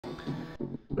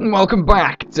Welcome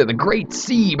back to the Great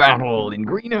Sea Battle in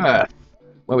Green Earth,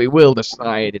 where we will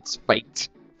decide its fate,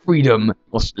 freedom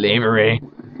or slavery.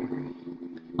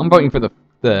 I'm voting for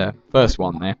the first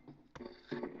one there.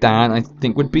 That, I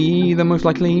think, would be the most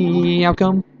likely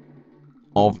outcome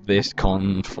of this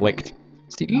conflict.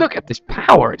 See, look at this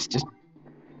power, it's just...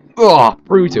 oh,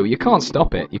 brutal. You can't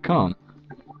stop it, you can't.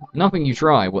 Nothing you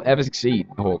try will ever succeed,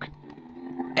 Hawk.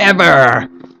 Ever!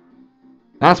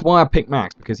 That's why I picked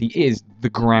Max, because he is the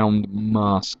ground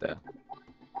master.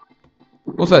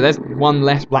 Also, there's one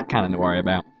less black cannon to worry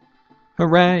about.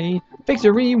 Hooray!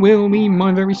 Victory will be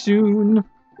mine very soon.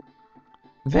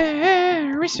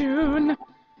 Very soon.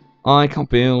 I can't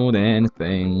build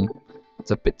anything. It's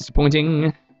a bit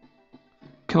disappointing.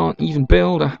 Can't even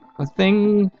build a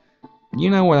thing.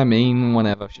 You know what I mean.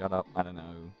 Whatever, shut up. I don't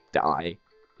know. Die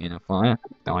in a fire.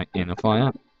 Die in a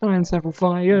fire. Die in several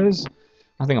fires.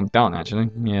 I think I'm done, actually.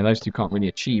 Yeah, those two can't really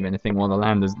achieve anything while the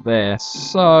land is there,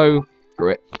 so... screw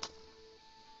it.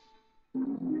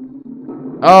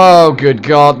 Oh, good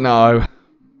God, no.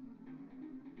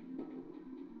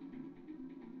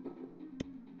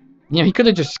 Yeah, he could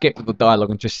have just skipped the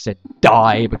dialogue and just said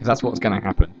die, because that's what's going to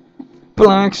happen.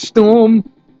 Black Storm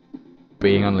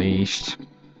being unleashed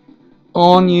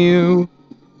on you.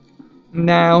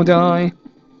 Now die.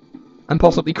 And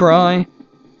possibly cry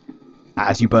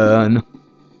as you burn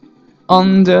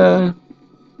under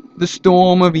the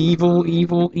storm of evil,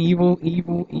 evil, evil,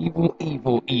 evil, evil,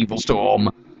 evil, evil storm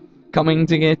coming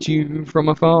to get you from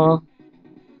afar.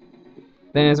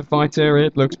 There's a fighter,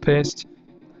 it looks pissed.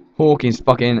 Hawk is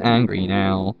fucking angry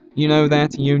now. You know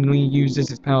that he only uses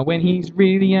his power when he's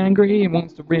really angry and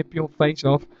wants to rip your face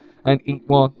off and eat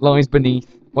what lies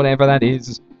beneath, whatever that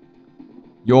is.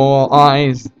 Your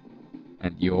eyes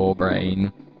and your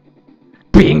brain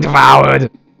being devoured.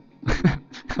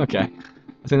 Okay.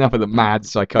 That's enough of the mad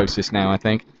psychosis now, I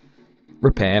think.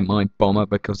 Repair my bomber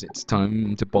because it's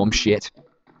time to bomb shit.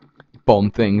 Bomb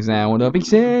things out of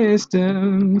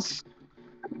existence.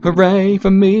 Hooray for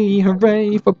me,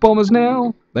 hooray for bombers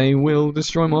now. They will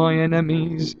destroy my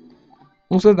enemies.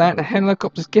 Also, that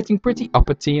helicopter's getting pretty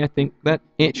uppity. I think that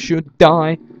it should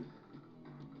die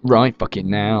right fucking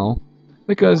now.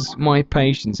 Because my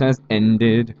patience has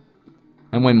ended.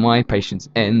 And when my patience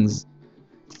ends,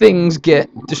 things get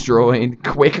destroyed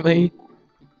quickly.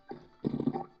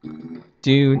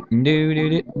 Do do do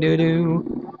do do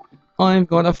do. I've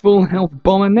got a full health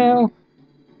bomber now.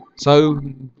 So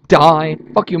die.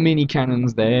 Fuck your mini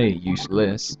cannons, they're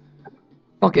useless.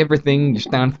 Fuck everything you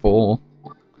stand for.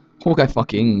 Hawk, I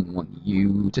fucking want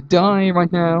you to die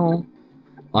right now.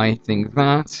 I think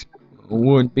that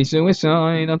would be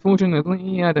suicide.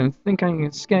 Unfortunately, I don't think I can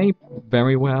escape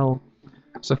very well.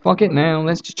 So fuck it now,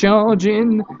 let's just charge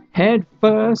in head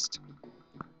first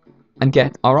and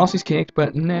get our asses kicked,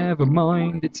 but never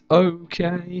mind, it's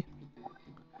okay.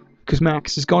 Because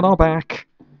Max has got our back.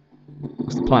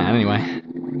 What's the plan anyway?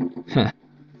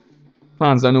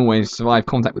 Plans don't always survive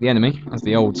contact with the enemy, as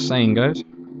the old saying goes.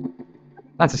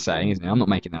 That's a saying, isn't it? I'm not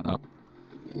making that up.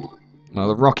 Well,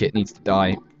 the rocket needs to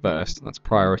die first. That's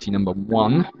priority number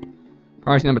 1.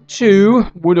 Priority number 2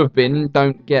 would have been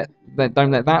don't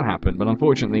let that happen, but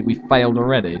unfortunately we failed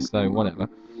already, so whatever.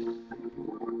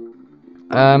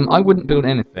 I wouldn't build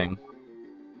anything.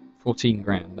 14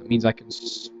 grand. That means I can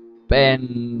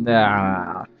spend...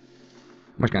 how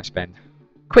much can I spend?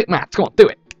 Quick maths, come on, do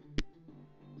it!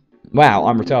 Wow,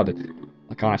 I'm retarded.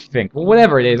 I can't actually think. Well,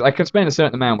 whatever it is, I can spend a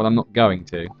certain amount, but I'm not going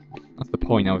to. That's the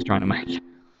point I was trying to make.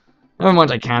 Never mind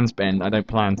I can spend, I don't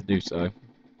plan to do so.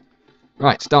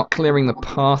 Right, start clearing the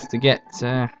path to get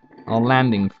our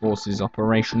landing forces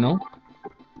operational.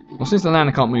 Well, since the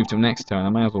lander can't move till next turn, I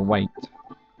may as well wait.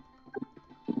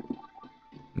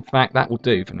 In fact, that will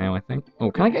do for now, I think.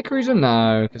 Oh, can I get a cruiser?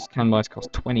 No, because cannon buys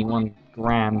cost 21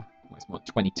 grand. Well, it's more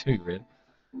 22, really.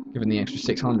 Given the extra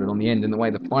 600 on the end in the way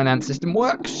the finance system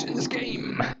works in this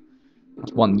game.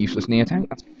 That's one useless Neo-Tank,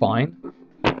 that's fine.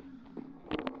 Ugh.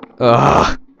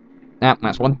 Ah,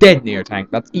 that's one dead Neo-Tank,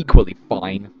 that's equally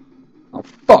fine. Oh,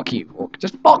 fuck you, Hawk.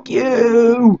 Just fuck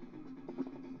you!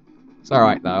 It's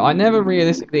alright, though. I never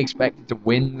realistically expected to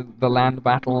win the land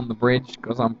battle on the bridge,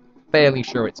 because I'm fairly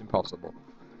sure it's impossible.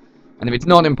 And if it's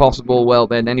not impossible, well,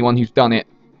 then anyone who's done it,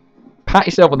 pat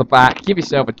yourself on the back, give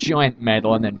yourself a giant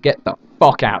medal, and then get the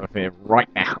fuck out of here right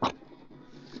now.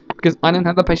 Because I don't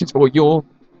have the patience for your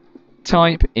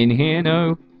type in here,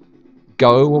 no.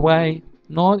 Go away.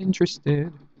 Not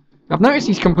interested. I've noticed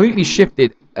he's completely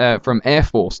shifted from Air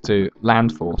Force to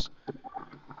Land Force.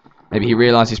 Maybe he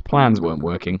realised his plans weren't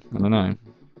working. I don't know.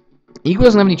 He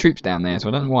doesn't have any troops down there, so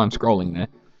I don't know why I'm scrolling there.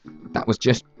 That was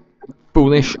just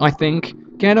foolish, I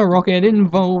think. Get a rocket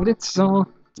involved, it's a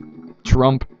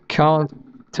trump card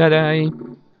today.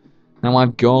 Now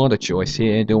I've got a choice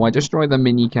here. Do I destroy the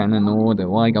mini cannon or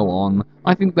do I go on?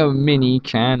 I think the mini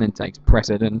cannon takes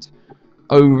precedent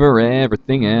over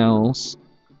everything else.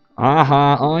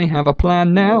 Aha, I have a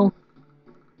plan now.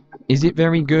 Is it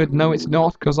very good? No, it's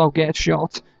not, because I'll get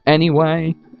shot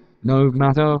anyway, no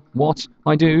matter what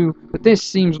I do. But this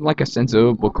seems like a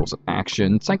sensible course of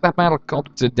action. Take that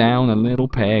battlecopter down a little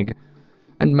peg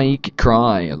and make it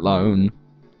cry alone.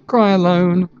 Cry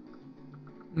alone.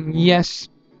 Yes.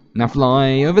 Now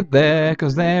fly over there,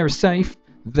 because there is safe,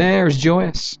 there is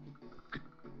joyous.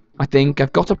 I think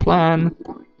I've got a plan.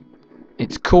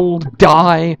 It's called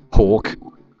Die, Hawk.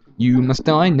 You must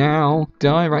die now,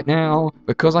 die right now,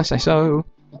 because I say so.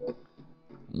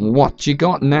 What you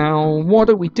got now? What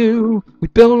do? We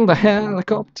build a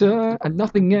helicopter and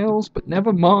nothing else, but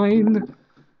never mind.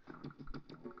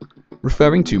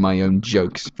 Referring to my own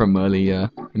jokes from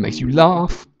earlier, it makes you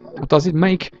laugh. Or does it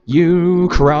make you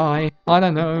cry? I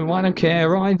don't know, I don't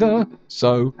care either.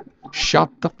 So, shut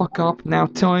the fuck up, now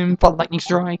time for lightning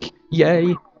strike,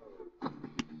 yay.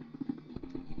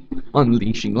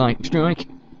 Unleashing lightning strike.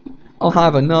 I'll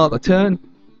have another turn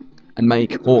and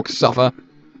make Hawk suffer.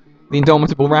 The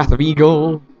indomitable wrath of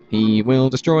Eagle. He will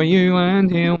destroy you and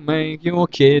he'll make your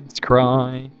kids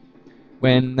cry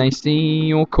when they see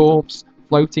your corpse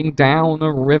floating down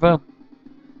a river.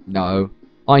 No,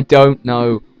 I don't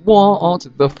know what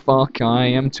the fuck I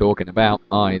am talking about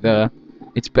either.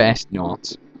 It's best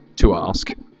not to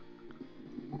ask.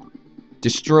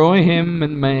 Destroy him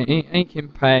and make him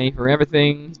pay for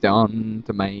everything he's done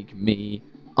to make me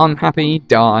unhappy.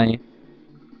 Die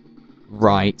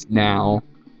right now,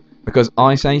 because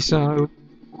I say so.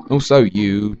 Also,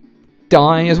 you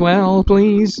die as well,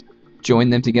 please.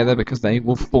 Join them together because they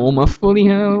will form a fully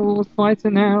held fighter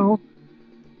now.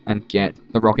 And get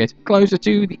the rocket closer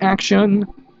to the action,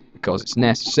 because it's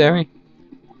necessary.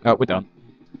 Oh, we're done.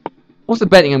 What's the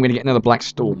betting I'm going to get another black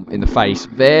storm in the face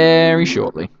very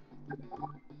shortly?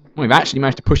 Well, we've actually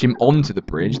managed to push him onto the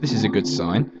bridge. This is a good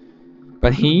sign.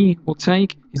 But he will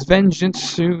take his vengeance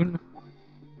soon.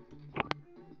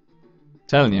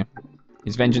 Telling you,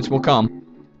 his vengeance will come.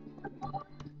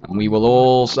 And we will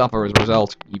all suffer as a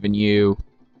result. Even you,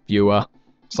 viewer.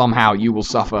 Somehow you will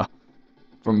suffer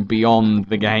from beyond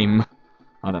the game.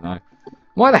 I don't know.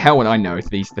 Why the hell would I know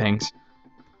these things?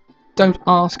 Don't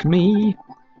ask me.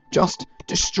 Just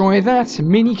destroy that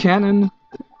mini cannon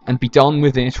and be done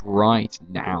with it right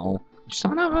now. You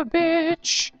son of a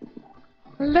bitch.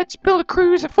 Let's build a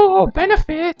cruiser for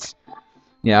benefit.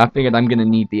 Yeah, I figured I'm gonna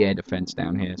need the air defense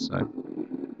down here, so.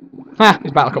 Ha!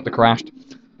 His battlecopter crashed.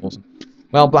 Awesome.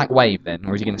 Well, Black Wave then,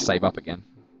 or is he gonna save up again?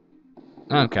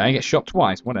 Okay, get shot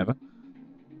twice, whatever.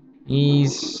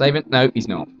 He's saving. No, he's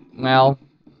not. Well,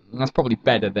 that's probably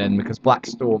better then, because Black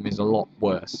Storm is a lot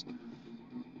worse.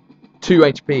 2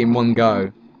 HP in one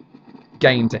go.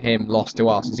 Gain to him, lost to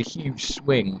us. It's a huge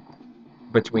swing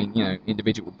between, you know,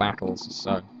 individual battles,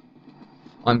 so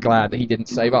I'm glad that he didn't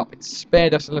save up. It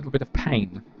spared us a little bit of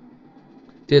pain.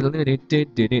 See, you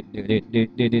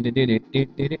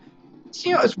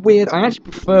know what's weird? I actually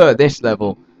prefer this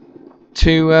level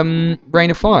to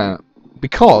Rain of Fire,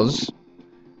 because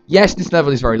yes, this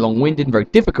level is very long-winded and very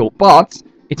difficult, but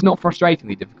it's not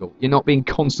frustratingly difficult. You're not being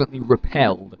constantly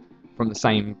repelled from the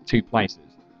same two places.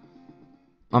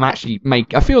 I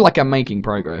feel like I'm making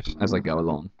progress as I go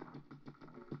along.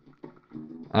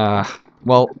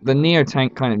 Well, the Neo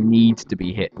tank kind of needs to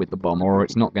be hit with the bomb, or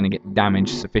it's not going to get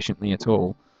damaged sufficiently at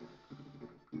all.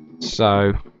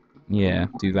 So, yeah,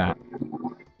 do that.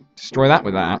 Destroy that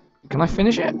with that. Can I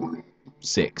finish it?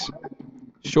 6.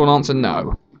 Short answer,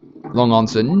 no. Long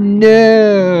answer,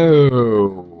 no!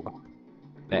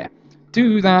 There.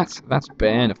 Do that. That's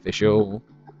beneficial.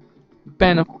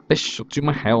 Beneficial to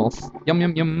my health. Yum,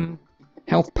 yum, yum.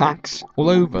 Health packs all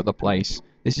over the place.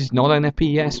 This is not an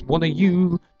FPS. What are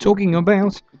you talking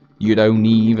about? You don't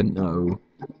even know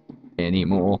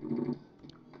anymore.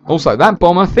 Also, that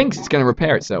bomber thinks it's going to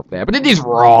repair itself there, but it is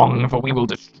wrong, for we will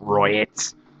destroy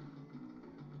it.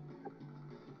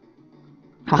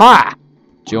 Haha!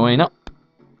 Join up.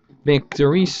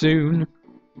 Victory soon.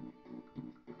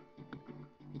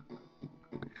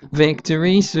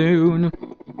 Victory soon.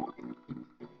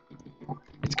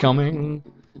 It's coming.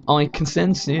 I can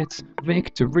sense it.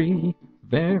 Victory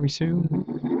very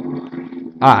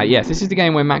soon. Ah, yes, this is the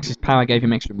game where Max's power gave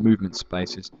him extra movement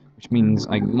spaces, which means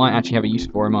I might actually have a use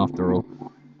for him after all.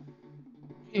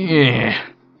 Yeah.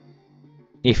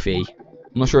 Iffy.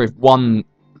 I'm not sure if one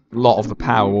lot of the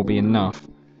power will be enough.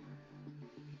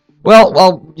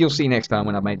 Well, you'll see next time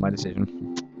when I've made my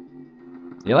decision.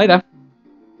 See you later.